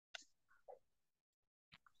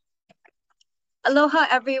Aloha,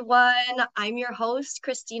 everyone. I'm your host,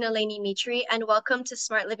 Christina Laney Mitri, and welcome to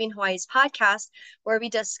Smart Living Hawaii's podcast, where we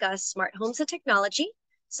discuss smart homes and technology,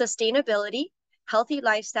 sustainability, healthy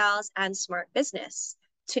lifestyles, and smart business.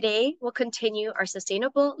 Today, we'll continue our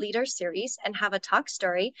Sustainable Leader series and have a talk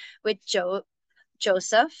story with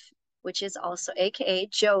Joseph, which is also AKA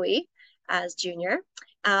Joey as Junior,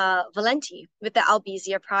 Valenti with the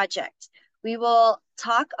Albizia Project. We will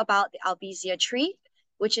talk about the Albizia tree,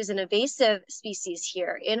 which is an invasive species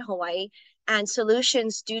here in Hawaii, and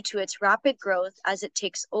solutions due to its rapid growth as it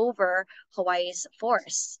takes over Hawaii's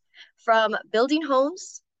forests. From building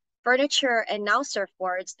homes, furniture, and now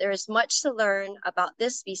surfboards, there is much to learn about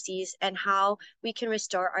this species and how we can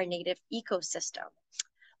restore our native ecosystem.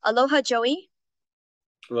 Aloha, Joey.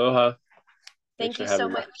 Aloha. Thanks Thank for you so having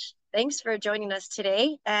me. much. Thanks for joining us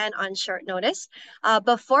today and on short notice.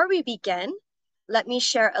 Before we begin, let me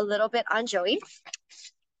share a little bit on Joey.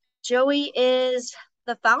 Joey is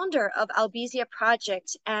the founder of Albizia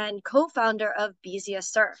Project and co-founder of Bizia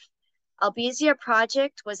Surf. Albizia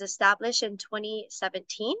Project was established in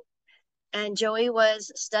 2017, and Joey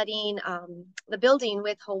was studying the building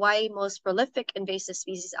with Hawaii's most prolific invasive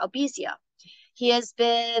species, Albizia. He has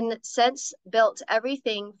been since built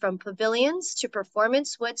everything from pavilions to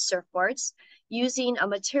performance wood surfboards using a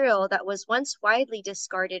material that was once widely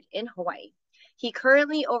discarded in Hawaii. He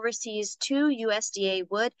currently oversees two USDA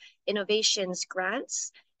Wood Innovations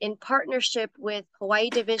grants in partnership with Hawaii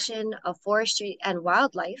Division of Forestry and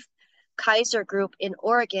Wildlife, Kaiser Group in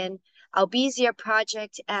Oregon, Albizia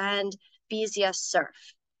Project, and Bizia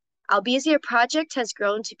Surf. Albizia Project has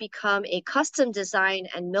grown to become a custom design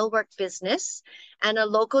and millwork business and a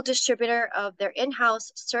local distributor of their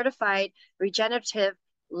in-house certified regenerative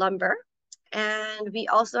lumber. And we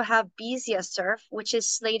also have Bizia Surf, which is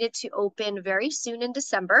slated to open very soon in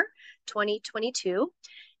December 2022.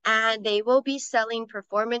 And they will be selling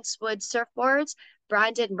performance wood surfboards,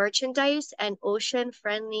 branded merchandise, and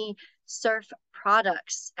ocean-friendly surf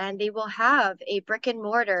products. And they will have a brick and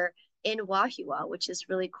mortar in Wahua, which is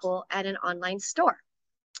really cool, and an online store.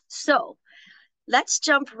 So let's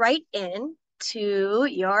jump right in to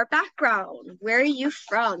your background. Where are you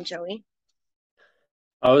from, Joey?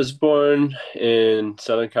 I was born in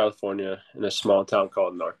Southern California in a small town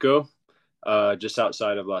called Narco, just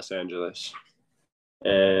outside of Los Angeles.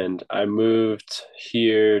 And I moved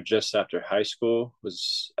here just after high school,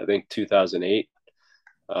 was I think 2008.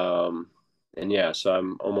 Um, and yeah, so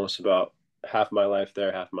I'm almost about half my life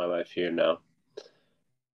there, half my life here now.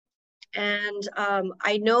 And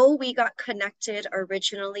I know we got connected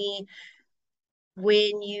originally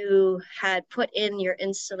when you had put in your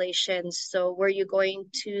installations. So were you going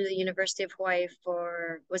to the University of Hawaii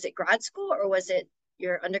for, was it grad school or was it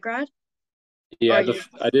your undergrad? Or Yeah, your,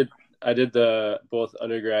 I did the both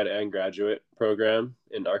undergrad and graduate program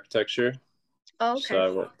in architecture. oh, So okay. I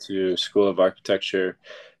went to School of Architecture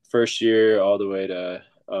first year all the way to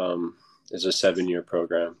is a 7 year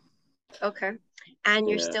program. Okay. And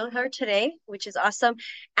you're Yeah. still here today, which is awesome.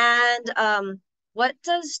 And what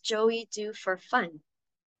does Joey do for fun?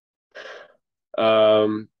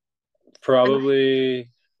 Um, And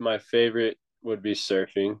Probably my favorite would be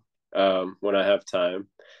surfing when I have time.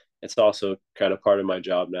 It's also kind of part of my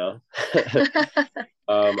job now.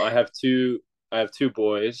 I have two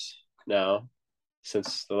boys now.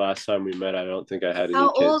 Since the last time we met, I don't think I had any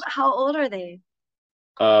kids. how old are they?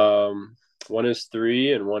 Um, One is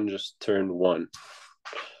 3 and one just turned 1.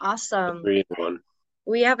 So Awesome. 3 and 1.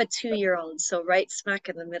 We have a 2-year-old, so right smack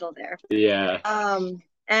in the middle there. Yeah.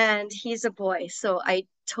 And he's a boy, so I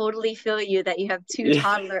totally feel you that you have two Yeah.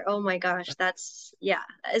 toddler. Oh my gosh, that's yeah.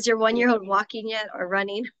 Is your 1-year-old walking yet or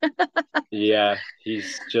running? Yeah.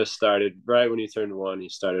 He's just started right when he turned 1, he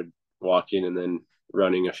started walking and then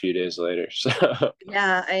running a few days later. So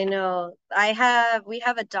Yeah, I know. We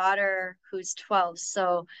have a daughter who's 12,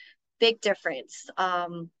 so big difference.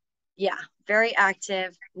 Yeah, very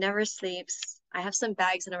active, never sleeps. I have some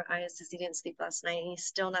bags in our eyes because he didn't sleep last night and he's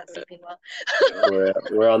still not sleeping well.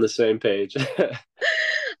 we're on the same page.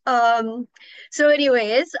 Um, so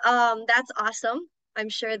anyways, that's awesome. I'm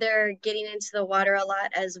sure they're getting into the water a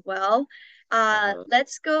lot as well. Uh,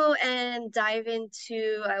 Let's go and dive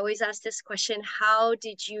into, I always ask this question, how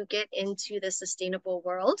did you get into the sustainable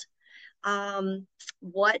world?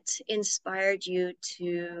 What inspired you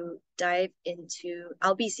to dive into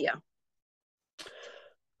Albizia?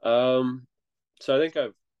 um, so I think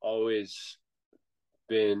I've always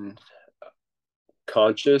been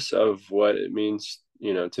conscious of what it means,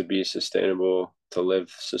 to be sustainable, to live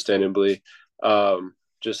sustainably.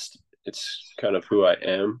 Just it's kind of who I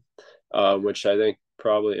am, which I think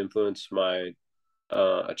probably influenced my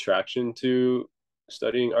attraction to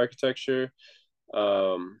studying architecture.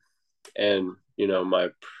 And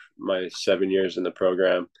my 7 years in the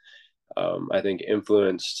program, I think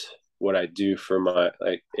influenced what I do for my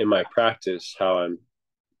like in my practice, how I'm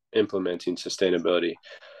implementing sustainability.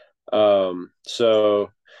 So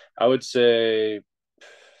I would say,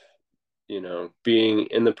 being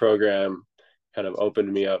in the program kind of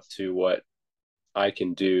opened me up to what I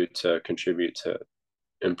can do to contribute to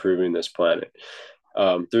improving this planet,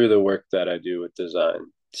 through the work that I do with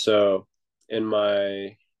design. So in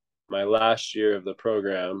my last year of the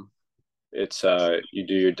program, it's you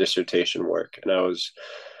do your dissertation work, and I was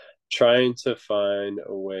trying to find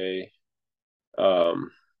a way, um,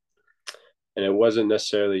 and it wasn't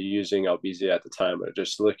necessarily using Albizia at the time, but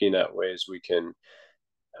just looking at ways we can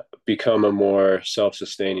become a more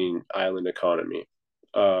self-sustaining island economy.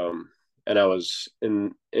 And I was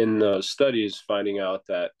in those studies finding out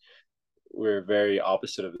that we're very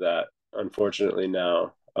opposite of that, unfortunately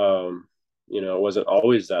now. It wasn't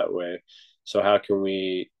always that way. So how can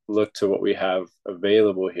we look to what we have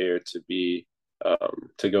available here to be,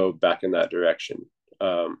 to go back in that direction?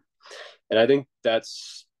 And I think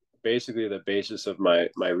that's basically the basis of my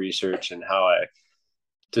research and how I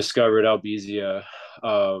discovered Albizia.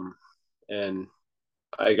 And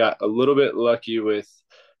I got a little bit lucky with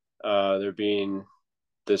there being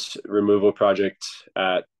this removal project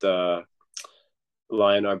at the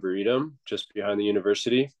Lion Arboretum just behind the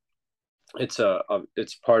university. It's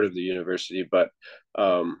part of the university, but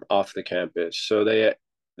off the campus. So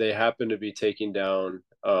they happen to be taking down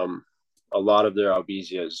a lot of their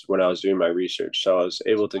albizias when I was doing my research. So I was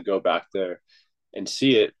able to go back there and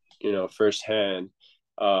see it, firsthand.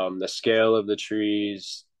 The scale of the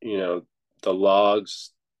trees, the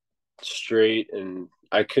logs straight, and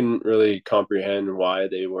I couldn't really comprehend why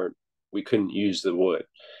we couldn't use the wood.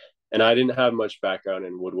 And I didn't have much background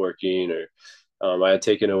in woodworking, or I had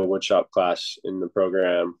taken a woodshop class in the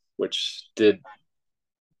program, which did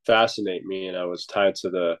fascinate me, and I was tied to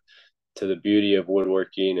the beauty of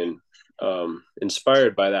woodworking and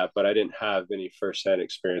inspired by that. But I didn't have any firsthand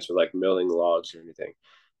experience with like milling logs or anything.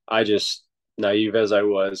 I just, naive as I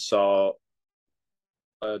was, saw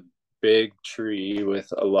a big tree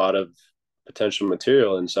with a lot of potential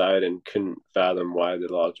material inside and couldn't fathom why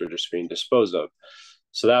the logs were just being disposed of.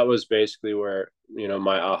 So that was basically where,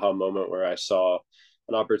 my aha moment, where I saw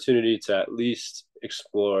an opportunity to at least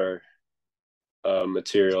explore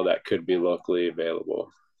material that could be locally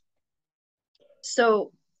available.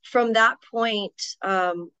 So from that point,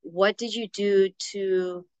 what did you do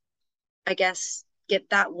to, I guess, get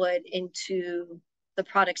that wood into the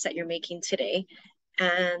products that you're making today?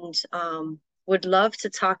 And would love to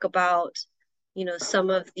talk about, some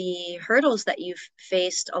of the hurdles that you've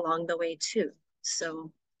faced along the way too.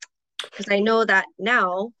 So, because I know that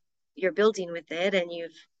now you're building with it and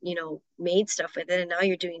you've, made stuff with it, and now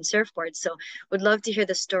you're doing surfboards. So would love to hear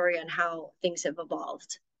the story on how things have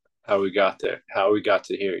evolved. How we got there, how we got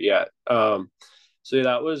to here. Yeah. So yeah,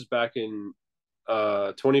 that was back in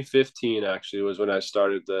 2015, actually, was when I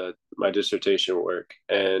started my dissertation work.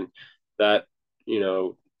 And that,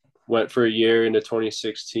 went for a year into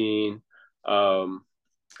 2016. And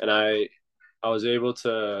I was able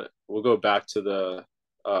to, we'll go back to the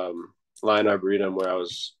Lion Arboretum where I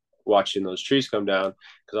was watching those trees come down,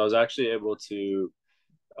 because I was actually able to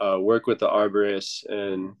work with the arborists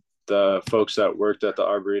and the folks that worked at the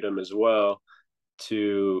Arboretum as well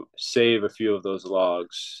to save a few of those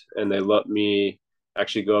logs. And they let me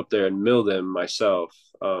actually go up there and mill them myself.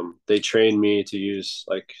 They trained me to use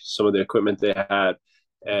like some of the equipment they had.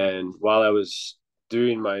 And while I was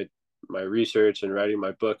doing my research and writing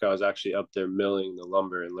my book, I was actually up there milling the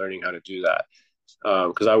lumber and learning how to do that.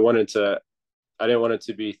 Because I didn't want it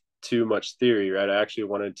to be too much theory, right? I actually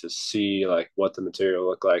wanted to see like what the material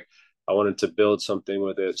looked like. I wanted to build something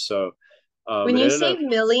with it. So When it you ended say up.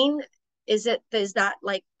 milling, is that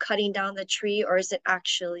like cutting down the tree, or is it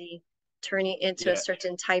actually turning into a Yeah.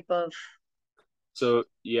 certain type of So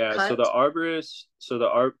yeah. So the cut? arborist.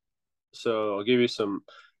 So I'll give you some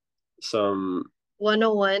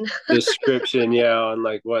 101. description, yeah, on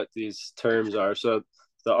like what these terms are. So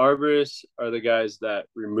the arborists are the guys that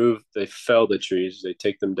they fell the trees, they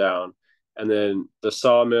take them down, and then the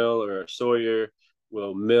sawmill or a sawyer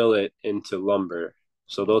will mill it into lumber.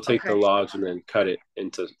 So they'll take the Okay. logs and then cut it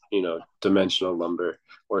into, dimensional lumber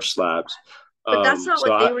or slabs. But that's not So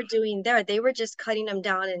what they I, were doing there. They were just cutting them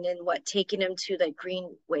down and then what, taking them to the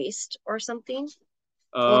green waste or something?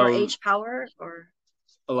 Or um, H power or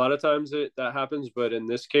a lot of times that happens, but in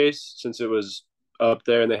this case, since it was up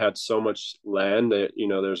there, and they had so much land that,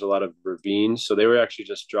 there's a lot of ravines. So they were actually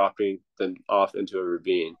just dropping them off into a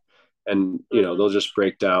ravine, and, Mm. they'll just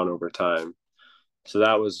break down over time. So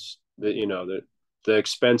that was the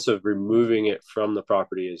expense of removing it from the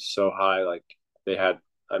property is so high. Like they had,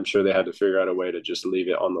 I'm sure they had to figure out a way to just leave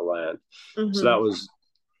it on the land. So Mm-hmm. that was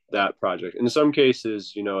that project. In some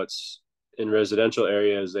cases, it's in residential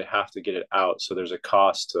areas, they have to get it out. So there's a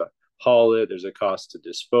cost to haul it, there's a cost to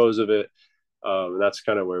dispose of it. And that's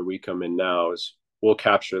kind of where we come in now is we'll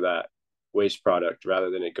capture that waste product rather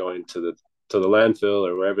than it going to the landfill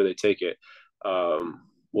or wherever they take it.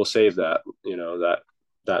 We'll save that,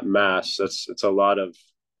 that mass. It's a lot of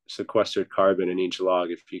sequestered carbon in each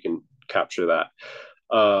log if you can capture that.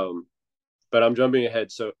 But I'm jumping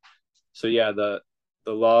ahead. So yeah, the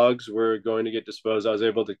logs were going to get disposed. I was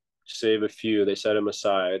able to save a few. They set them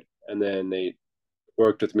aside, and then they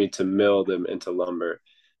worked with me to mill them into lumber.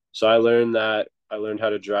 So I learned that. I learned how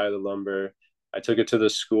to dry the lumber. I took it to the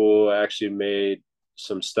school. I actually made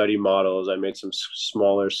some study models. I made some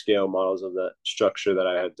smaller scale models of the structure that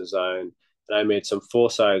I had designed, and I made some full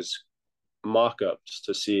size mock-ups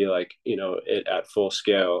to see, like, it at full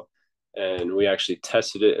scale. And we actually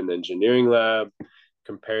tested it in the engineering lab,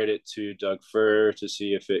 compared it to Doug fir to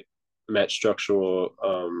see if it met structural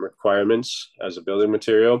requirements as a building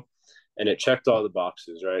material, and it checked all the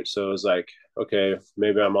boxes, right? So it was like, okay,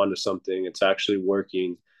 maybe I'm onto something. It's actually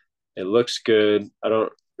working. It looks good. I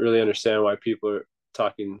don't really understand why people are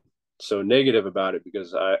talking so negative about it,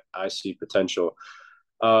 because I see potential.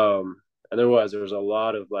 And there was a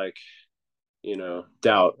lot of, like,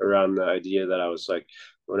 doubt around the idea that I was like,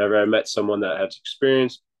 whenever I met someone that had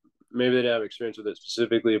experience, maybe they didn't have experience with it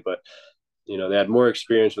specifically, but they had more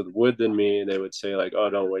experience with wood than me, and they would say like, oh,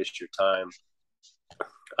 don't waste your time.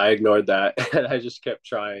 I ignored that and I just kept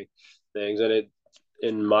trying things, and it,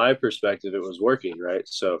 in my perspective, it was working, right?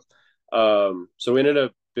 So we ended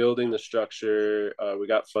up building the structure. We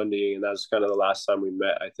got funding, and that was kind of the last time we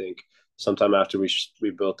met, I think, sometime after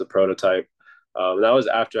we built the prototype. That was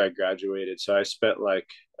after I graduated, so I spent like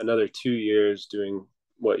another 2 years doing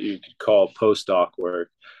what you could call postdoc work,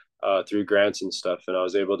 through grants and stuff, and I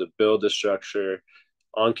was able to build the structure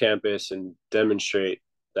on campus and demonstrate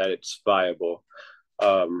that it's viable.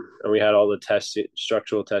 And we had all the testing,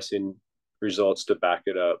 structural testing results to back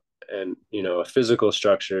it up. And a physical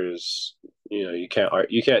structure is, you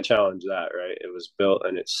can't challenge that, right? It was built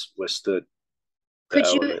and it's withstood the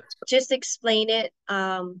Could you elements. just explain it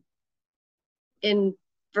in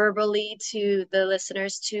verbally to the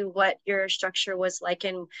listeners to what your structure was like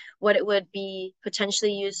and what it would be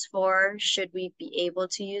potentially used for should we be able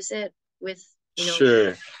to use it with,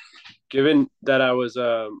 Sure. Given that I was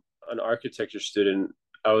an architecture student,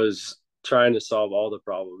 I was trying to solve all the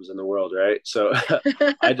problems in the world, right? So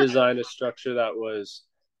I designed a structure that was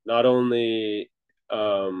not only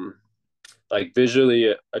like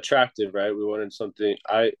visually attractive, right? We wanted something,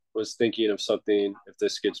 I was thinking of something, if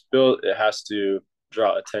this gets built, it has to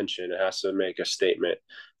draw attention, it has to make a statement,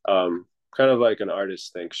 kind of like an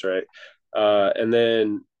artist thinks, right? And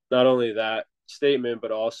then not only that statement,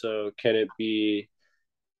 but also can it be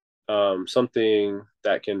something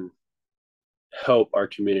that can help our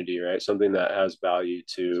community, right? Something that has value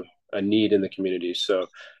to a need in the community. So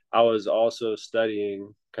I was also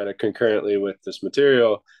studying kind of concurrently with this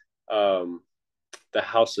material, um, the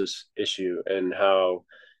houses issue, and how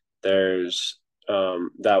there's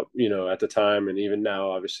that, at the time and even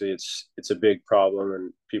now, obviously it's a big problem,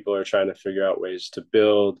 and people are trying to figure out ways to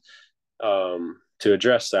build, to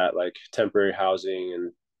address that, like temporary housing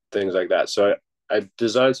and things like that. So I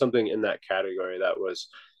designed something in that category that was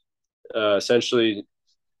essentially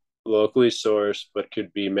locally sourced, but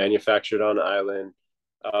could be manufactured on island,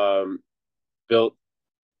 um, built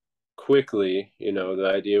quickly.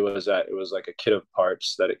 The idea was that it was like a kit of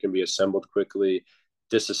parts that it can be assembled quickly,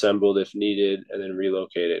 disassembled if needed, and then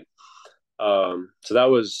relocated. So that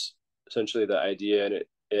was essentially the idea, and it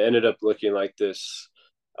ended up looking like this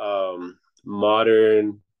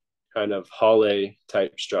modern kind of hallway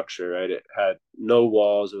type structure, right? It had no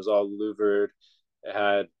walls, it was all louvered, it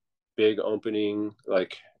had big opening,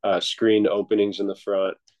 like screened openings in the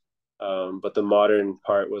front. But the modern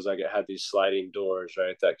part was like it had these sliding doors,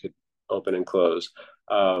 right, that could open and close.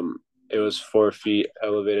 It was 4 feet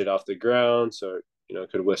elevated off the ground, so it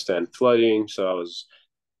could withstand flooding. So I was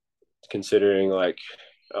considering like,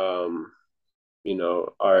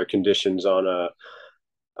 our conditions on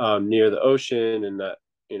a near the ocean, and that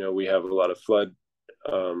we have a lot of flood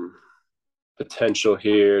um, potential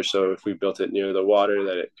here. So if we built it near the water,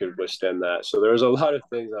 that it could withstand that. So there was a lot of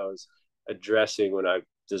things I was addressing when I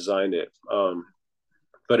designed it.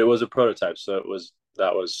 but it was a prototype, so I was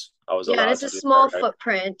Yeah, and allowed it's to a do small that, right?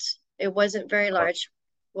 footprint. It wasn't very large.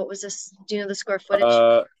 What was this? Do you know the square footage?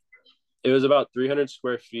 Uh, it was about 300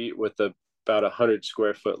 square feet with about 100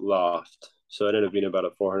 square foot loft, so it ended up being about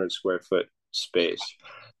a 400 square foot space.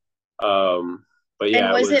 Um, but And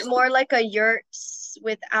yeah, it was it was. more like a yurt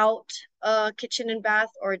without a kitchen and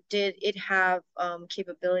bath, or did it have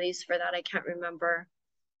capabilities for that? I can't remember.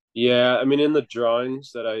 Yeah, I mean, in the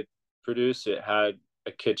drawings that I produced, it had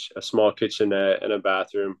a small kitchenette, and a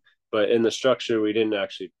bathroom. But in the structure, we didn't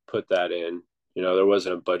actually put that in. There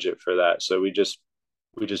wasn't a budget for that, so we just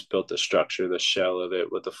built the structure, the shell of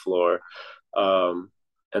it with the floor, um,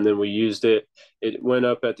 and then we used it. It went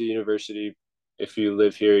up at the university. If you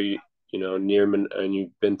live here, near and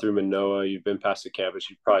you've been through Manoa, you've been past the campus,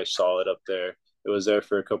 you probably saw it up there. It was there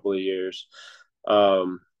for a couple of years.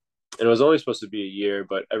 Um, and it was only supposed to be a year,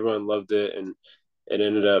 but everyone loved it, and it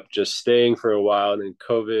ended up just staying for a while. And then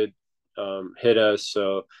COVID hit us,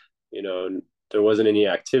 so there wasn't any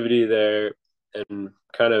activity there, and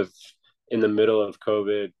kind of in the middle of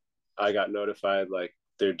COVID, I got notified like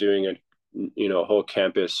they're doing a whole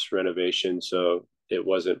campus renovation, so it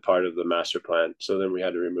wasn't part of the master plan. So then we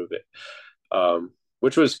had to remove it,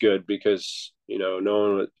 which was good because no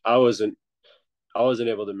one was, I wasn't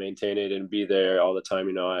able to maintain it and be there all the time.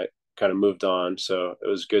 I kind of moved on, so it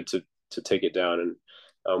was good to take it down,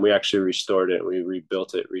 and we actually restored it. And we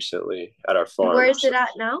rebuilt it recently at our And where farm. is it at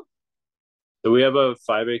now? So we have a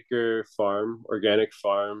 5-acre farm, organic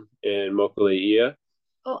farm in Mokuleia,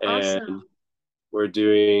 Oh, and awesome. we're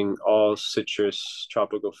doing all citrus,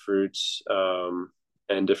 tropical fruits,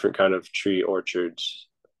 and different kind of tree orchards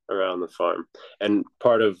around the farm. And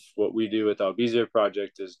part of what we do with Albizia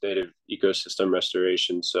Project is native ecosystem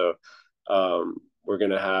restoration. So we're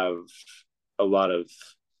going to have a lot of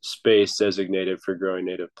space designated for growing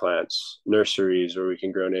native plants, nurseries where we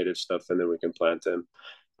can grow native stuff and then we can plant them.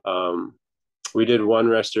 Um, we did one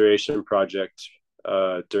restoration project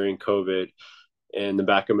during COVID in the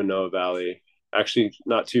back of Manoa Valley, actually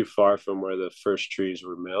not too far from where the first trees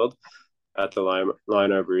were milled at the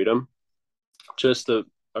Line Arboretum. Just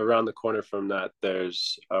around the corner from that,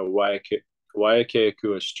 there's a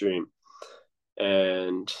Waiakeakua stream.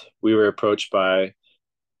 And we were approached by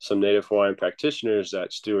some Native Hawaiian practitioners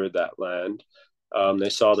that steward that land. They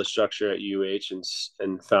saw the structure at UH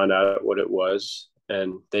and found out what it was.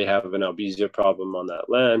 And they have an albizia problem on that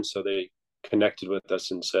land. So they connected with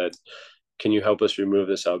us and said, can you help us remove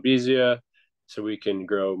this albizia so we can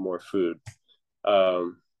grow more food?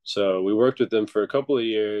 So we worked with them for a couple of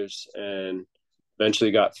years and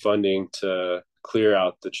eventually got funding to clear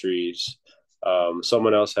out the trees.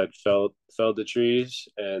 Someone else had felled the trees,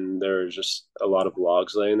 and there was just a lot of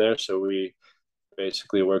logs laying there. So we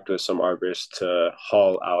basically worked with some arborists to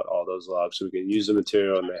haul out all those logs so we could use the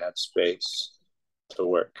material, and they had space to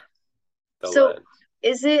work the So land.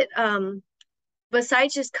 is it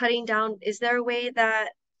besides just cutting down, is there a way that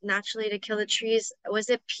naturally to kill the trees? Was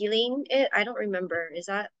it peeling it? I don't remember. Is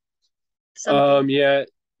that something? Yeah,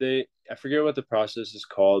 I forget what the process is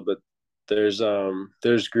called, but there's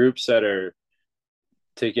groups that are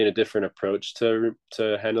taking a different approach to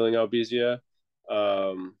handling albizia.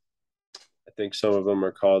 Um, I think some of them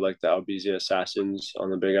are called like the albizia assassins on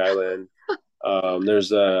the Big Island.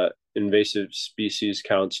 There's a invasive species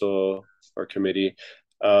council or committee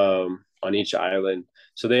on each island,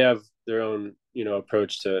 so they have their own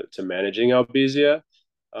approach to managing albizia.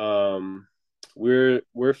 Um,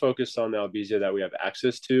 we're focused on the albizia that we have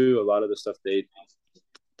access to. A lot of the stuff they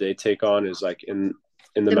take on is like in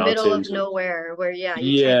the The middle of mountains. nowhere where, yeah,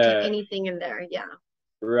 you can't get Yeah, anything in there. Yeah.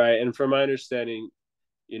 right. And from my understanding,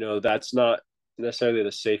 that's not necessarily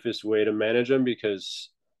the safest way to manage them because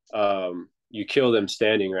you kill them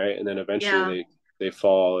standing, right? And then eventually Yeah. they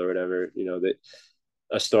fall or whatever, that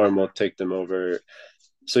a storm will take them over.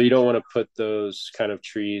 So you don't want to put those kind of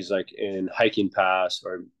trees like in hiking paths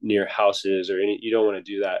or near houses or you don't want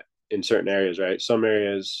to do that in certain areas, right? Some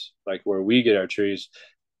areas like where we get our trees,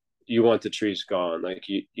 you want the trees gone. Like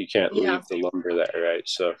you can't Yeah. leave the lumber there, right?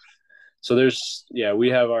 So we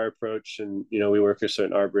have our approach, and we work with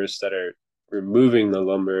certain arborists that are removing the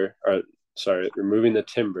lumber, or sorry, removing the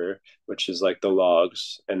timber, which is like the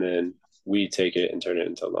logs, and then we take it and turn it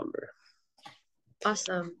into lumber.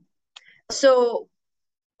 Awesome. So,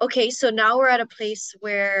 okay, so now we're at a place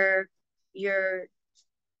where you're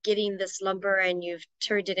getting this lumber and you've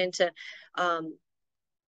turned it into um,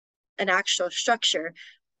 an actual structure.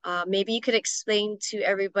 Maybe you could explain to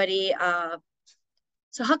everybody,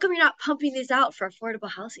 so how come you're not pumping these out for affordable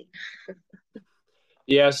housing?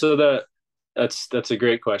 Yeah, so that's a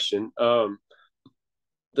great question.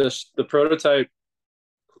 The prototype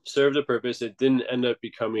served a purpose. It didn't end up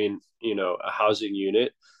becoming, a housing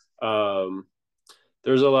unit. Um,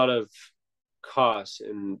 there's a lot of costs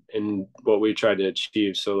in what we tried to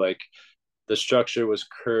achieve. So like the structure was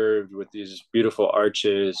curved with these beautiful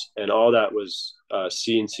arches, and all that was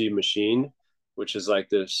CNC machined, which is like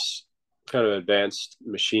this kind of advanced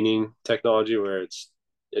machining technology where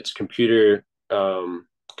it's computer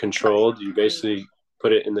controlled. You basically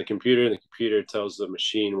put it in the computer, and the computer tells the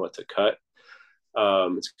machine what to cut.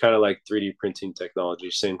 It's kind of like 3D printing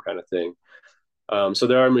technology, same kind of thing. So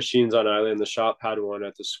there are machines on island. The shop had one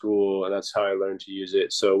at the school, and that's how I learned to use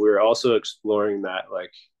it. So we're also exploring that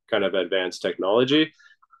like kind of advanced technology,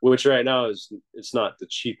 which right now it's not the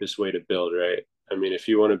cheapest way to build, right? I mean, if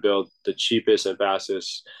you want to build the cheapest and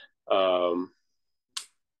fastest, um,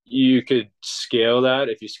 you could scale that.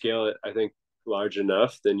 If you scale it, I think large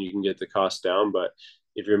enough, then you can get the cost down. But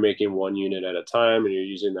if you're making one unit at a time and you're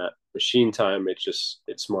using that machine time,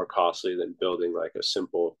 it's more costly than building like a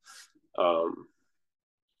simple um,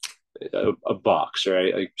 a box,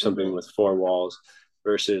 right? Like something Mm-hmm. with four walls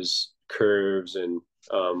versus curves and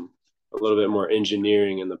a little bit more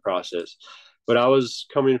engineering in the process. But I was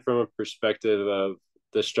coming from a perspective of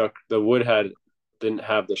the wood didn't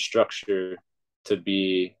have the structure to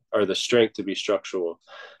be or the strength to be structural.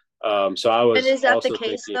 So I And was is that the also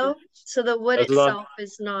case thinking though? So the wood that's not itself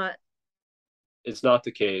is not. it's not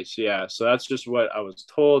the case. Yeah. So that's just what I was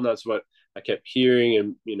told. That's what I kept hearing.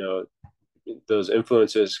 And, those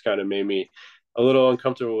influences kind of made me a little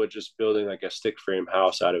uncomfortable with just building like a stick frame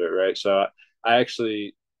house out of it. Right. So I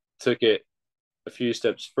actually took it a few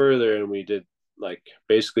steps further and we did like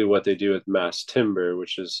basically what they do with mass timber,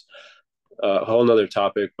 which is a whole nother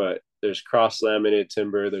topic, but there's cross laminated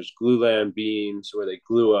timber, there's glulam beams where they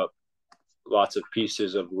glue up lots of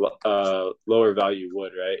pieces of lower value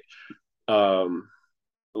wood, right? Um,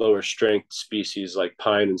 Lower strength species like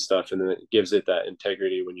pine and stuff, and then it gives it that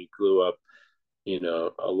integrity when you glue up,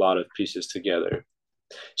 a lot of pieces together.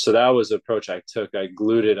 So that was the approach I took. I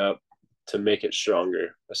glued it up to make it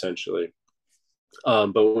stronger, essentially.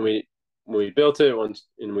 But when we built it once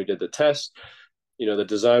and we did the test, the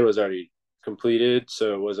design was already completed,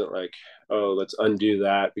 so it wasn't like, oh, let's undo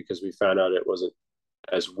that because we found out it wasn't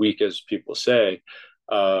as weak as people say.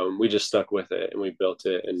 We just stuck with it and we built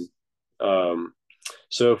it. And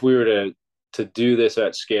so if we were to do this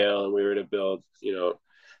at scale and we were to build,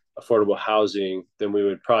 affordable housing, then we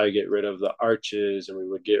would probably get rid of the arches and we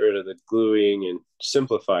would get rid of the gluing and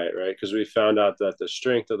simplify it, right? Because we found out that the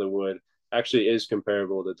strength of the wood actually is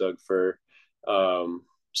comparable to Doug fir.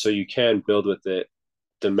 So you can build with it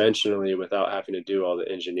dimensionally without having to do all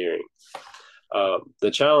the engineering.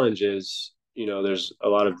 The challenge is, there's a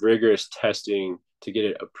lot of rigorous testing to get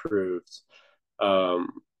it approved. Um,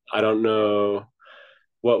 I don't know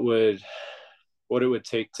what would what it would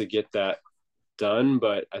take to get that done,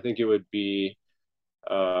 but I think it would be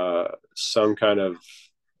some kind of,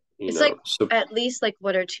 It's like so, at least like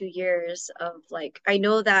 1 or 2 years of like I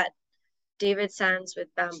know that David Sands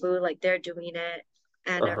with bamboo, like they're doing it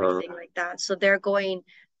and uh-huh. everything like that. So they're going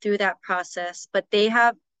through that process, but they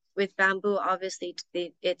have with bamboo, obviously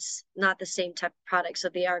it's not the same type of product. So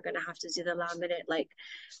they are going to have to do the laminate like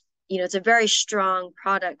it's a very strong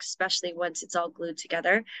product, especially once it's all glued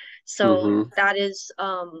together. So Mm-hmm. that is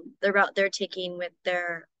the route they're taking with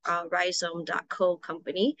their Rhizome.co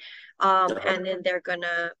company. Uh-huh. And then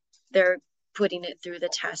they're putting it through the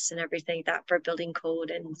tests and everything like that for building code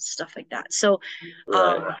and stuff like that. So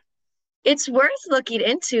Right. um it's worth looking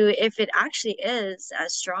into if it actually is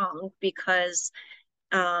as strong because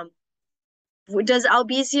um does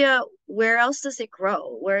Albizia, where else does it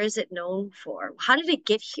grow? Where is it known for? How did it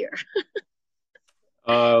get here?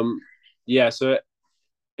 um yeah, so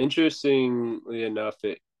interestingly enough,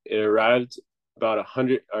 it arrived about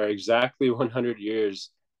 100 or exactly 100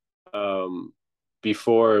 years um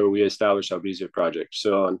before we established Albizia project.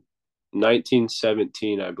 So on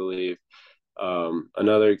 1917, I believe,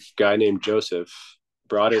 another guy named Joseph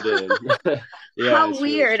brought it in. Yeah, How it's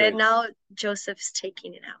really weird. And strange. now Joseph's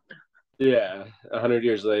taking it out. Yeah, 100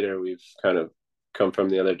 years later, we've kind of come from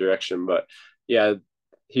the other direction. But yeah,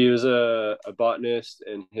 he was a botanist,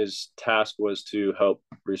 and his task was to help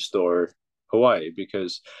restore Hawaii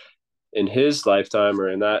because in his lifetime or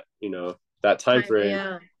in that time Time, frame,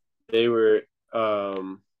 yeah. they were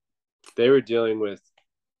um, they were dealing with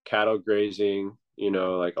cattle grazing,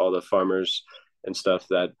 like all the farmers and stuff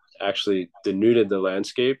that actually denuded the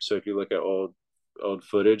landscape. So if you look at old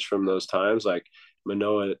footage from those times, like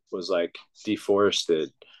Manoa was like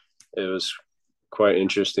deforested. It was quite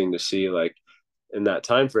interesting to see like in that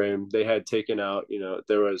time frame they had taken out,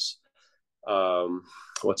 there was um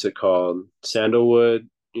what's it called? Sandalwood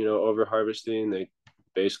over harvesting. They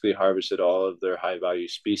basically harvested all of their high value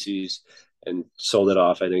species and sold it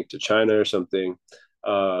off, I think, to China or something.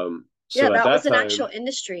 Yeah, So at that was that an time, actual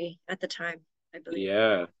industry at the time, I believe.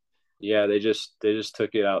 yeah, yeah, they just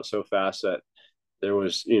took it out so fast that there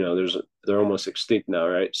was, they're almost extinct now,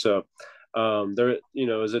 right? So there,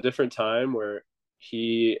 was a different time where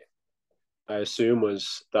he, I assume,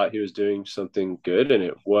 was thought he was doing something good, and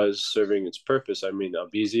it was serving its purpose. I mean,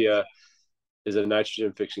 Albizia is a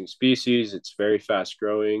nitrogen fixing species. It's very fast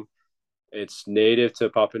growing. It's native to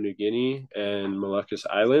Papua New Guinea and Moluccas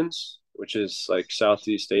Islands, which is like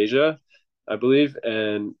Southeast Asia, I believe.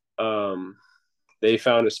 And they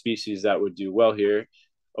found a species that would do well here.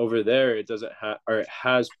 Over there, it doesn't have, or it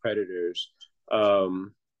has predators.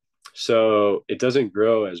 Um, so it doesn't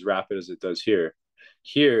grow as rapid as it does here.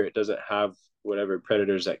 Here, it doesn't have whatever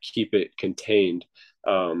predators that keep it contained,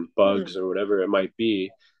 Hmm. bugs or whatever it might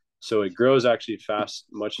be. So it grows actually fast,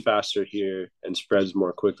 much faster here, and spreads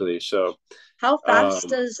more quickly. So How fast um,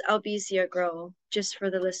 does Albizia grow, just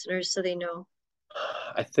for the listeners so they know?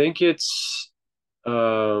 I think it's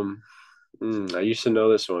I used to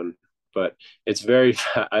know this one, but it's very.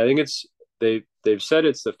 I think it's they've said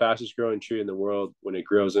it's the fastest growing tree in the world when it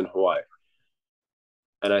grows in Hawaii,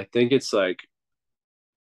 and I think it's like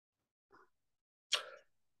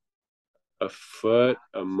a foot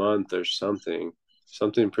a month or something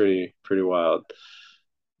pretty wild.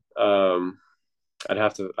 Um, I'd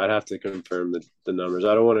have to confirm the numbers.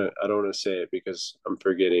 I don't want to say it because I'm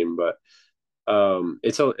forgetting, but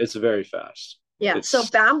it's very fast. Yeah, so It's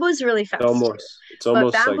bamboo is really fast too, it's but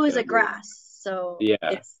almost bamboo like is a a grass, so yeah.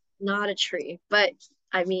 it's not a tree. But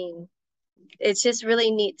I mean, it's just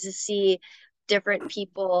really neat to see different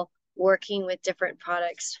people working with different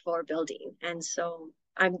products for building. And so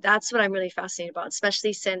that's what I'm really fascinated about,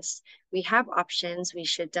 especially since we have options. We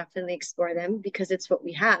should definitely explore them because it's what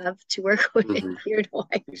we have to work with Mhm. here in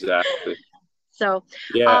Hawaii. Exactly. So,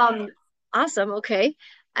 Yeah, um, awesome. Okay.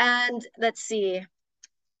 And let's see.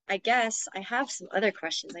 I guess I have some other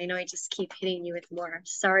questions. I know I just keep hitting you with more.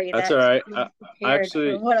 Sorry that's that all right. I'm not I prepared for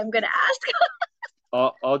actually what I'm going to ask.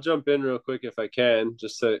 I'll jump in real quick if I can,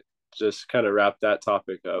 just to just kind of wrap that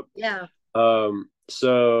topic up. Yeah.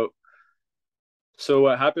 So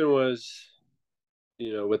what happened was,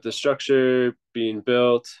 with the structure being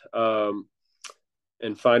built,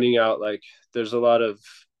 and finding out like there's a lot of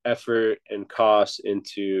effort and cost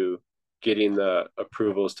into getting the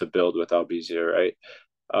approvals to build with Albizia, right?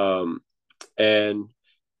 Um, and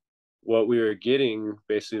what we were getting,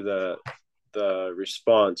 basically the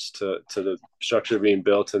response to the structure being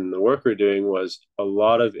built and the work we're doing, was a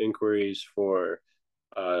lot of inquiries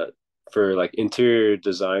uh, for like interior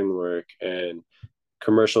design work and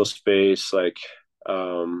commercial space, like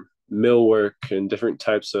millwork and different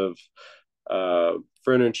types of uh,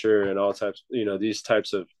 furniture and all types, these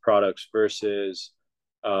types of products versus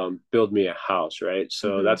build me a house, right?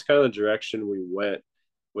 So Hmm. that's kind of the direction we went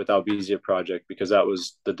with Albizia project, because that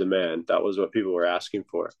was the demand. That was what people were asking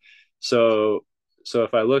for. So, so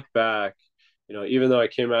if I look back, even though I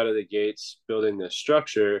came out of the gates building this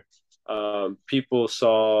structure, people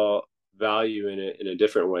saw value in it in a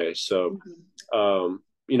different way. So, Hmm.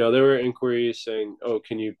 there were inquiries saying, "Oh,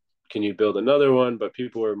 can you build another one?" But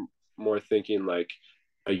people were more thinking like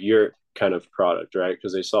a yurt kind of product, right?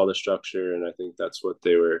 Because they saw the structure, and I think that's what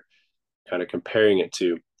they were kind of comparing it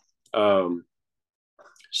to. Um,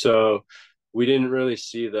 so we didn't really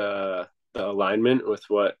see the alignment with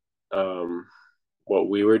what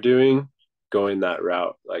we were doing, going that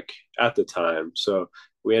route like at the time. So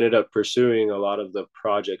we ended up pursuing a lot of the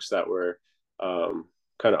projects that were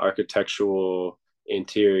kind of architectural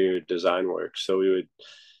interior design work. So we would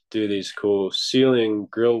do these cool ceiling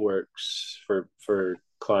grill works for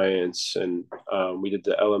clients, and we did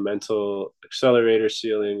the Elemental Accelerator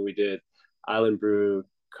ceiling. We did Island Brew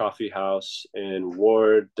Coffee House in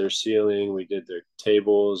Ward, their ceiling. We did their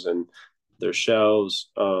tables and their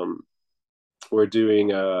shelves. We're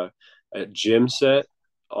doing a gym set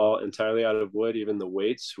all entirely out of wood. Even the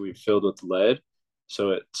weights we filled with lead.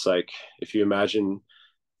 So it's like, if you imagine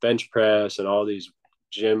bench press and all these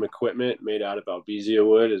gym equipment made out of Albizia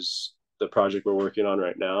wood, is the project we're working on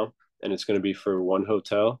right now. And it's going to be for one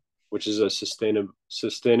hotel, which is a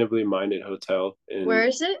sustainably minded hotel Where in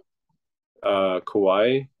is it?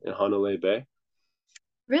 Kauai in Honolulu Bay.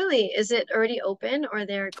 Really? Is it already open or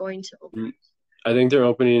they're going to open? Mm, I think they're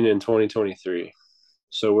opening in 2023.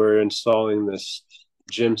 So we're installing this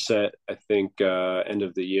gym set, I think, end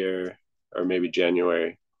of the year or maybe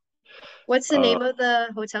January. What's the Uh, name of the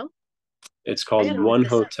hotel? it's I called gotta look One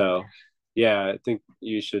this up. Hotel. Yeah, I think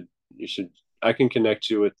you should I can connect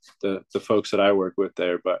you with the folks that I work with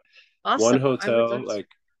there. But One Awesome. I would Hotel, love to. like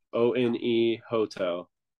ONE Hotel,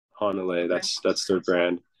 Honolulu. Okay. That's their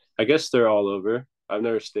brand. I guess they're all over. I've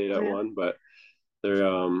never stayed Oh at yeah. one, but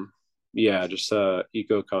they're yeah, just a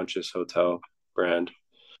eco-conscious hotel brand.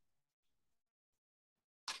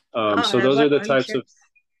 Wow, So those are the I'm types of curious.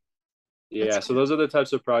 That's Yeah, so good. those are the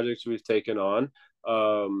types of projects we've taken on.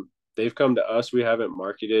 They've come to us. We haven't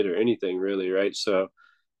marketed or anything really, right? So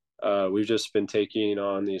we've just been taking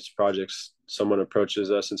on these projects. Someone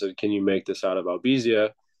approaches us and said, "Can you make this out of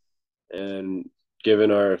Albizia?" And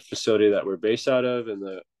given our facility that we're based out of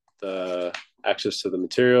and the access to the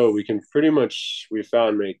material, we can pretty much, we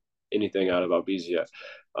found, make anything out of Albizia.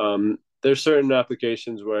 There's certain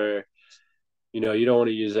applications where you don't want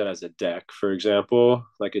to use that as a deck, for example,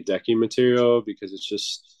 like a decking material, because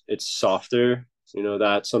it's softer.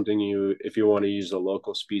 That's something if you want to use a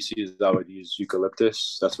local species, I would use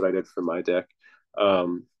eucalyptus. That's what I did for my deck.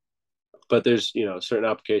 Um, but there's, certain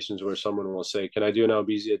applications where someone will say, can I do an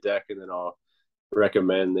Albizia deck? And then I'll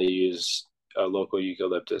recommend they use a local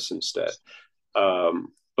eucalyptus instead.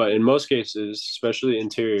 But in most cases, especially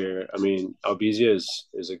interior, I mean, Albizia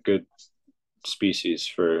is a good species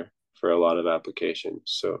for a lot of applications.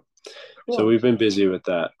 So Cool. we've been busy with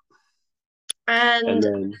that. And And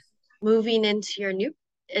then moving into your new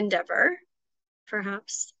endeavor,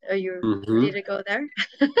 perhaps. Are you ready mhm, to go there?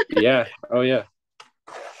 yeah, oh yeah.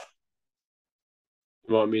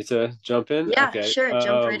 You want me to jump in? Yeah, Okay. sure.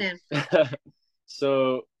 Jump right in.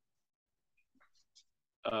 So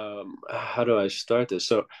how do I start this?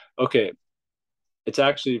 So okay, it's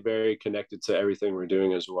actually very connected to everything we're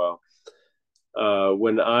doing as well.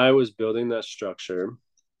 When I was building that structure,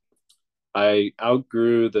 I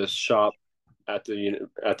outgrew the shop at the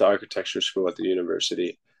architecture school at the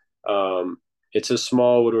university. Um, it's a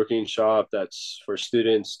small woodworking shop that's for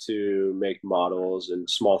students to make models and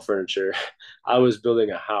small furniture. I was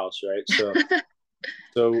building a house, right?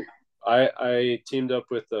 So I teamed up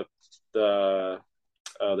with the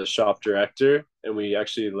shop director, and we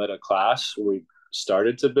actually led a class when we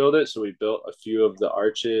started to build it. So we built a few of the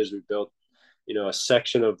arches. We built a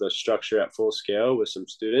section of the structure at full scale with some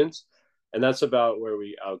students, and that's about where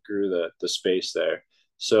we outgrew the space there.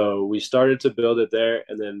 So we started to build it there,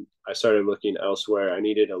 and then I started looking elsewhere. I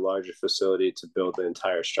needed a larger facility to build the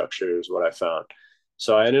entire structure, is what I found.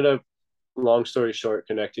 So I ended up, long story short,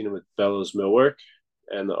 connecting with Bellows Millwork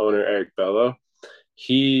and the owner, Eric Bello.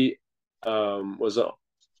 He was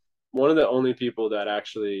one of the only people that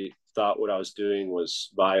actually thought what I was doing was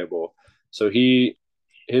viable. So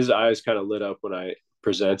his eyes kind of lit up when I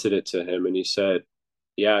presented it to him, and he said,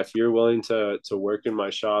 "Yeah, if you're willing to work in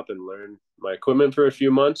my shop and learn my equipment for a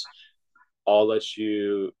few months, I'll let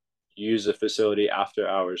you use the facility after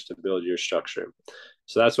hours to build your structure."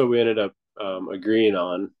 So that's what we ended up agreeing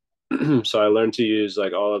on. So I learned to use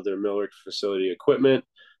like all of their millwork facility equipment.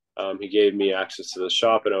 He gave me access to the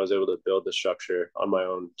shop, and I was able to build the structure on my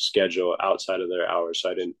own schedule outside of their hours, so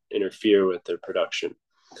I didn't interfere with their production.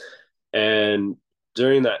 And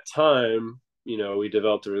during that time, we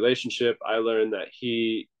developed a relationship. I learned that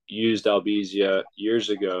he used Albizia years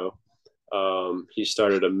ago. He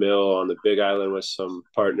started a mill on the Big Island with some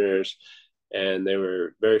partners, and they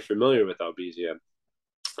were very familiar with Albizia.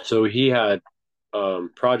 So he had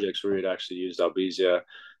projects where he'd actually used Albizia,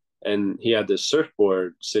 and he had this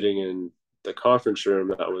surfboard sitting in the conference room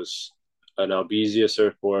that was an Albizia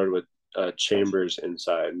surfboard with chambers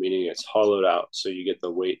inside, meaning it's hollowed out, so you get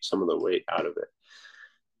some of the weight out of it.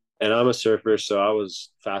 And I'm a surfer, so I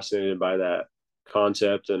was fascinated by that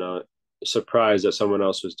concept, and surprised that someone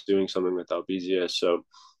else was doing something with Albizia. So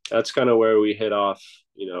that's kind of where we hit off,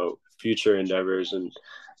 future endeavors. And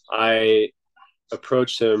I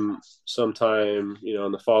approached him sometime,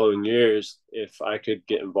 in the following years, if I could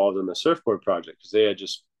get involved in the surfboard project, because they had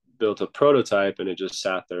just built a prototype and it just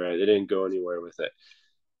sat there. Right? They didn't go anywhere with it,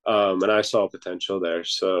 and I saw potential there.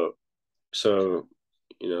 So,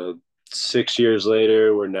 you know, 6 years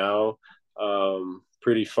later, we're now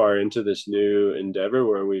pretty far into this new endeavor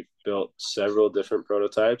where we've built several different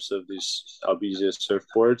prototypes of these Albizia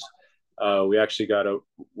surfboards. We actually got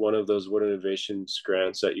one of those Wood Innovations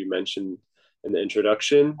grants that you mentioned in the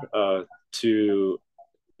introduction to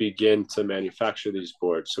begin to manufacture these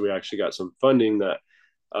boards. So we actually got some funding that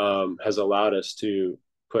has allowed us to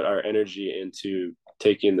put our energy into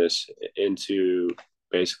taking this into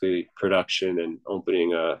basically production and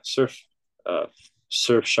opening a surf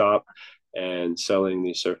shop and selling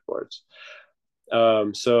these surfboards.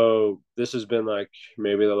 So this has been like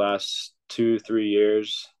maybe the last 2-3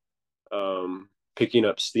 years, picking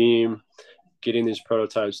up steam, getting these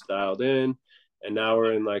prototypes dialed in, And now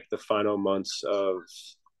we're in like the final months of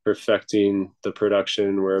perfecting the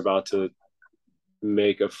production. We're about to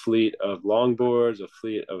make a fleet of longboards, a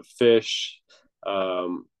fleet of fish,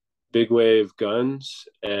 um, big wave guns,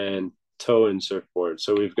 and tow and surfboards.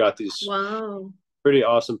 So we've got these Wow. pretty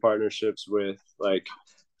awesome partnerships with like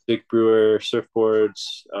Dick Brewer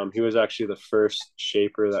surfboards. He was actually the first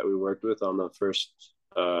shaper that we worked with on the first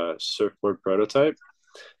surfboard prototype.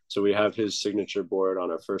 So we have his signature board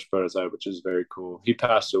on our first prototype, which is very cool. He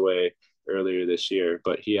passed away earlier this year,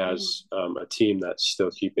 but he has a team that's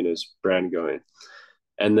still keeping his brand going.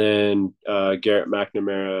 And then Garrett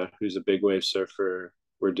McNamara, who's a big wave surfer,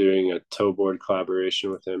 we're doing a tow board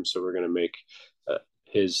collaboration with him. So we're going to make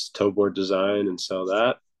his tow board design and sell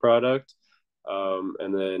that product.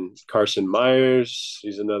 And then Carson Myers,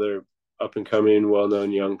 he's another up and coming, well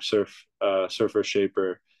known young surfer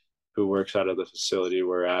shaper who works out of the facility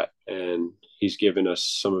we're at, and he's given us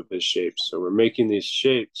some of his shapes. So we're making these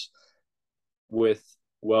shapes with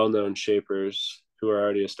well known shapers who are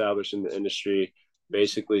already established in the industry,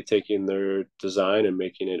 basically taking their design and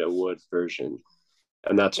making it a wood version.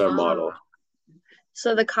 And that's our model.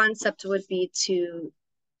 So the concept would be to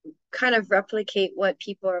kind of replicate what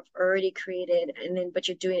people have already created, and then but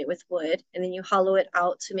you're doing it with wood, and then you hollow it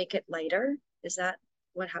out to make it lighter. Is that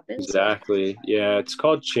what happens? Exactly. Yeah, it's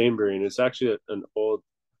called chambering. It's actually an old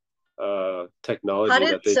technology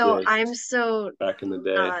that they did I'm so back in the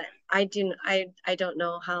day. I don't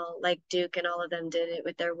know how like Duke and all of them did it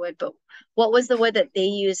with their wood, but what was the wood that they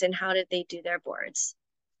used and how did they do their boards?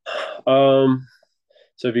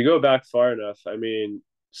 So if you go back far enough, I mean,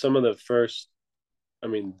 some of the first, I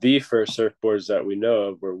mean, the first surfboards that we know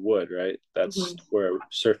of were wood, right? That's where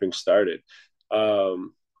surfing started.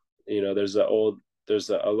 You know, there's a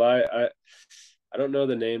lie. I don't know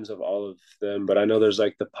the names of all of them, but I know there's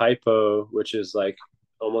like the Pipo, which is like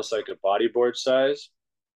almost like a bodyboard size,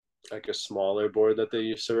 like a smaller board that they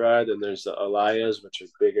used to ride. And there's the Alayas, which are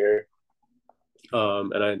bigger.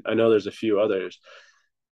 And I know there's a few others.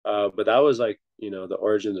 But that was like, you know, the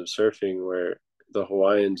origins of surfing where the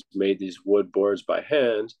Hawaiians made these wood boards by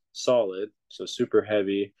hand, solid, so super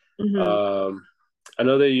heavy. I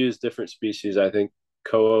know they use different species. I think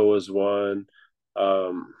koa was one.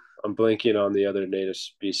 I'm blanking on the other native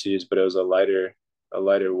species, but it was a lighter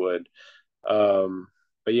wood.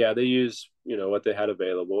 But yeah, they use, you know, what they had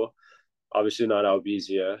available. Obviously not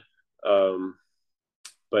Albizia.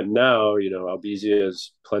 But now, you know, Albizia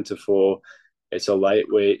is plentiful. It's a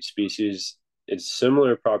lightweight species. It's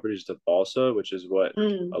similar properties to balsa, which is what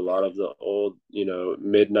a lot of the old, you know,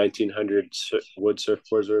 mid 1900s wood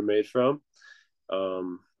surfboards were made from.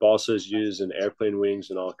 Balsa is used in airplane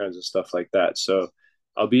wings and all kinds of stuff like that. So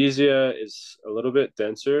Albizia is a little bit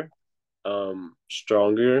denser,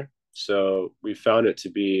 stronger. So we found it to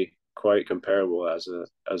be quite comparable as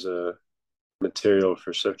a material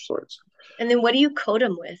for surfboards. And then what do you coat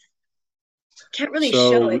them with? Can't really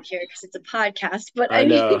show it here because it's a podcast, but I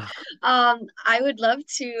mean, I would love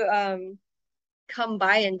to come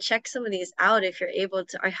by and check some of these out if you're able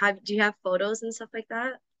to. Do you have photos and stuff like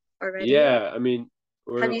that already? Yeah, I mean,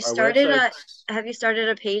 have you started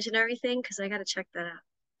a page and everything? Because I gotta check that out.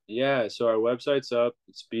 Yeah, so our website's up.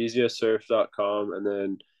 It's beziasurf.com, and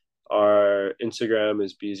then our Instagram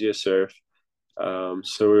is beziasurf.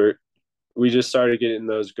 So we just started getting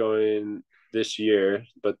those going this year,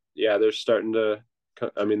 but yeah, they're starting to.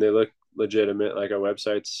 I mean, they look legitimate. Like our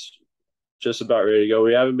website's just about ready to go.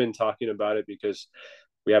 We haven't been talking about it because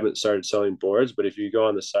we haven't started selling boards, but if you go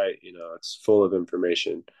on the site, you know, it's full of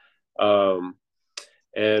information.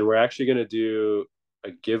 And we're actually going to do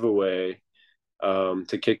a giveaway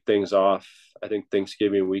to kick things off. I think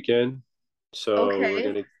Thanksgiving weekend. So we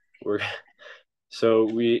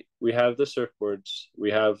have the surfboards.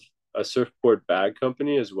 We have a surfboard bag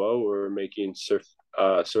company as well. We're making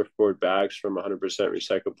surfboard bags from 100%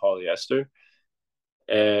 recycled polyester,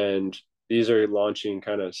 and these are launching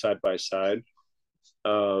kind of side by side.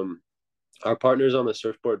 Our partners on the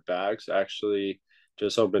surfboard bags actually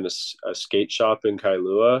just opened a skate shop in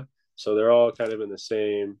Kailua, so they're all kind of in the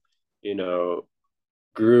same, you know,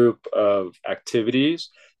 group of activities.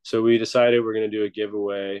 So we decided we're going to do a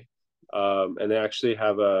giveaway, and they actually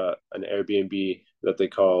have an Airbnb that they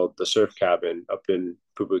call the Surf Cabin up in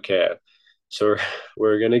Pupukea. So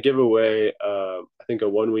we're going to give away, I think, a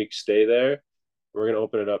 1-week stay there. We're going to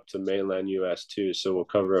open it up to mainland US too. So we'll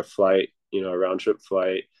cover a flight, you know, a round trip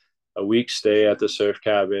flight, a week stay at the Surf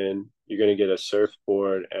Cabin. You're going to get a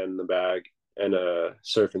surfboard and the bag and a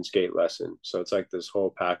surf and skate lesson. So it's like this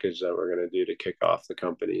whole package that we're going to do to kick off the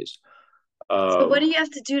companies. So what do you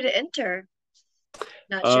have to do to enter?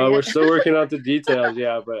 Not sure we're still working out the details.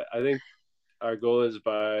 Yeah, but I think our goal is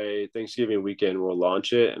by Thanksgiving weekend we'll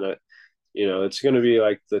launch it, and it's going to be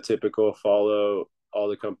like the typical follow all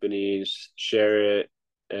the companies, share it,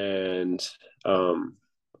 and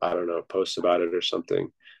I don't know, post about it or something.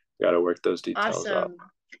 Got to work those details out. Awesome.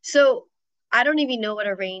 So I don't even know what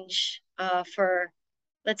a range for,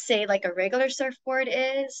 let's say, like a regular surfboard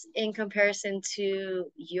is in comparison to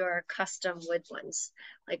your custom wood ones.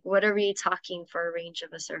 Like, what are we talking for a range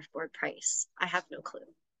of a surfboard price? I have no clue.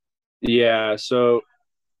 Yeah, so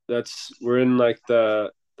we're in like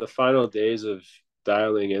the final days of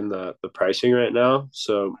dialing in the pricing right now.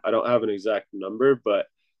 So I don't have an exact number, but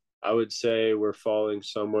I would say we're falling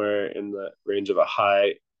somewhere in the range of a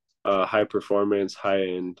high performance, high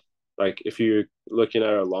end. Like if you're looking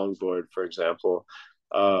at a longboard, for example,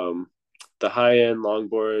 um, the high end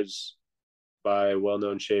longboards by well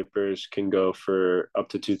known shapers can go for up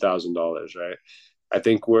to $2,000, right? I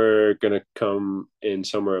think we're gonna come in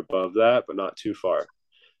somewhere above that, but not too far.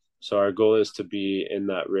 So our goal is to be in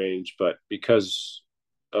that range, but because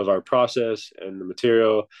of our process and the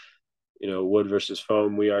material, wood versus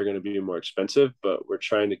foam, we are going to be more expensive, but we're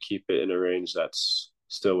trying to keep it in a range that's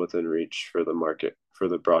still within reach for the market, for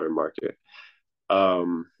the broader market.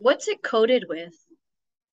 What's it coated with?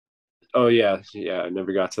 Oh yeah, I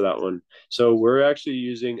never got to that one. So we're actually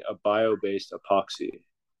using a bio-based epoxy.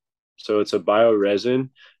 So it's a bio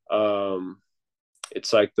resin. Um,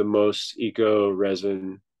 it's like the most eco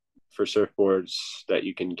resin for surfboards that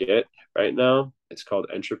you can get right now. It's called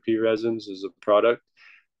Entropy Resins is a product.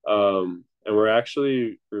 And we're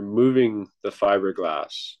actually removing the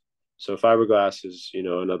fiberglass. So fiberglass is,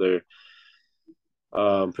 another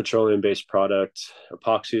petroleum-based product.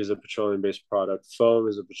 Epoxy is a petroleum-based product. Foam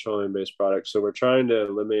is a petroleum-based product. So we're trying to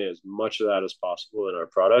eliminate as much of that as possible in our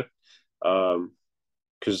product.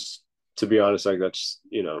 Because to be honest, like that's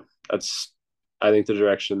I think the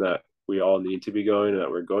direction that we all need to be going and that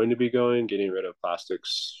we're going to be going, getting rid of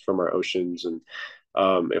plastics from our oceans. And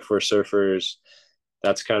if we're surfers,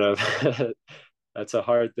 that's kind of that's a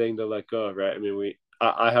hard thing to let go of, right? I mean,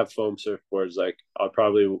 I have foam surfboards. Like I'll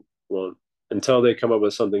probably won't until they come up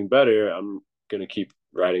with something better. I'm gonna keep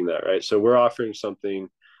riding that, right? So we're offering something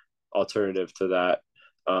alternative to that.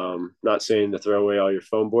 Not saying to throw away all your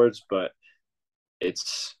foam boards, but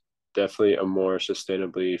it's definitely a more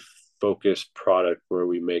sustainably focused product where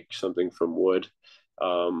we make something from wood,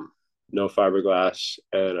 no fiberglass,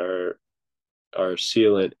 and our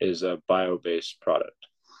sealant is a bio-based product.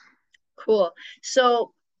 Cool.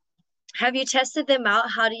 So have you tested them out?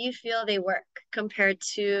 How do you feel they work compared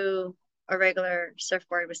to a regular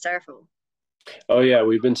surfboard with styrofoam? Oh yeah,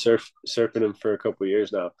 we've been surfing them for a couple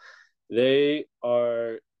years now. They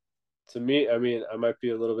are, to me, I mean, I might be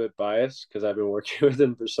a little bit biased because I've been working with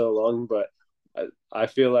them for so long, but I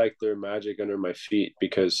feel like they're magic under my feet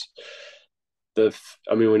because I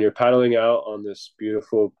mean, when you're paddling out on this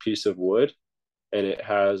beautiful piece of wood and it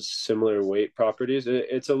has similar weight properties,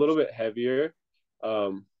 it's a little bit heavier,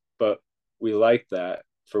 but we like that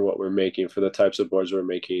for what we're making, for the types of boards we're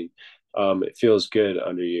making. It feels good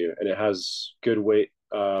under you, and it has good weight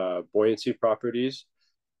buoyancy properties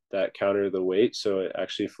that counter the weight, so it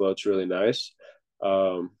actually floats really nice.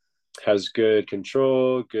 Has good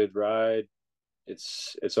control, good ride.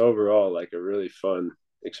 It's overall like a really fun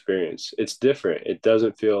experience. It's different. It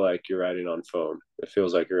doesn't feel like you're riding on foam. It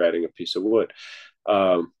feels like you're riding a piece of wood.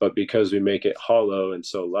 But because we make it hollow and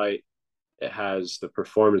so light, it has the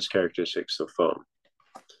performance characteristics of foam.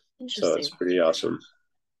 So Interesting. it's pretty awesome.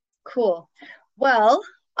 Cool. Well,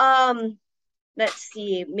 let's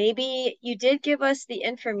see. Maybe you did give us the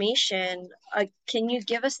information. Can you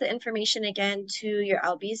give us the information again to your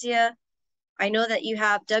Albizia? I know that you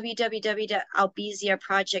have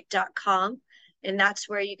www.albiziaproject.com, and that's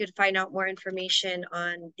where you could find out more information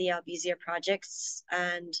on the Albizia projects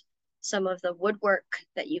and some of the woodwork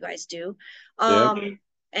that you guys do. Yeah.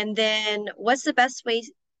 And then what's the best way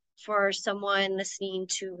for someone listening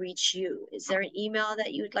to reach you? Is there an email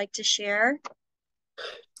that you would like to share?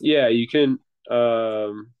 Yeah, you can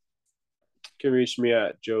reach me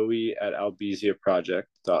at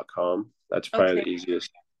joey@albiziaproject.com. That's probably Okay. the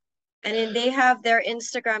easiest. And then they have their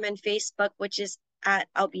Instagram and Facebook, which is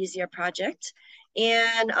at Albizia Project.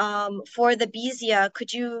 And for the Bezia,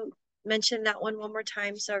 could you mention that one more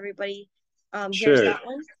time so everybody hears Sure. that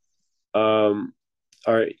one? Um,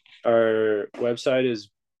 our our website is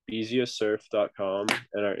beziasurf.com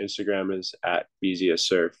and our Instagram is at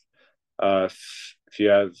beziasurf. If you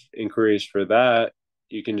have inquiries for that,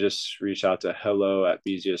 you can just reach out to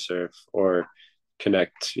hello@beziasurf or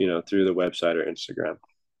connect, through the website or Instagram.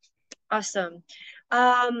 Awesome.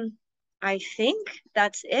 Um, I think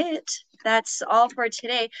that's it. That's all for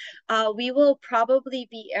today. We will probably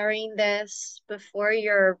be airing this before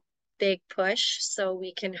your big push, so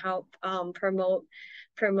we can help promote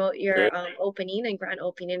your Great. opening and grand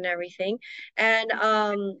opening and everything. And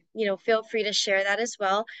feel free to share that as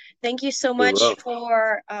well. Thank you so We much will.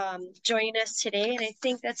 for joining us today. And I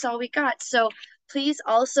think that's all we got. So please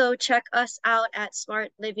also check us out at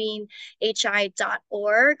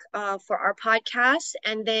smartlivinghi.org for our podcast.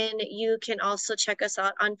 And then you can also check us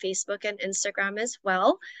out on Facebook and Instagram as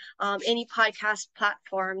well. Any podcast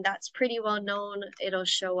platform that's pretty well known, it'll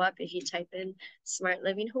show up if you type in Smart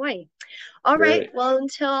Living Hawaii. All right. Great. Well,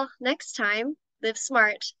 until next time, live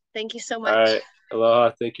smart. Thank you so All much. right.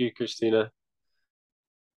 Aloha. Thank you, Christina.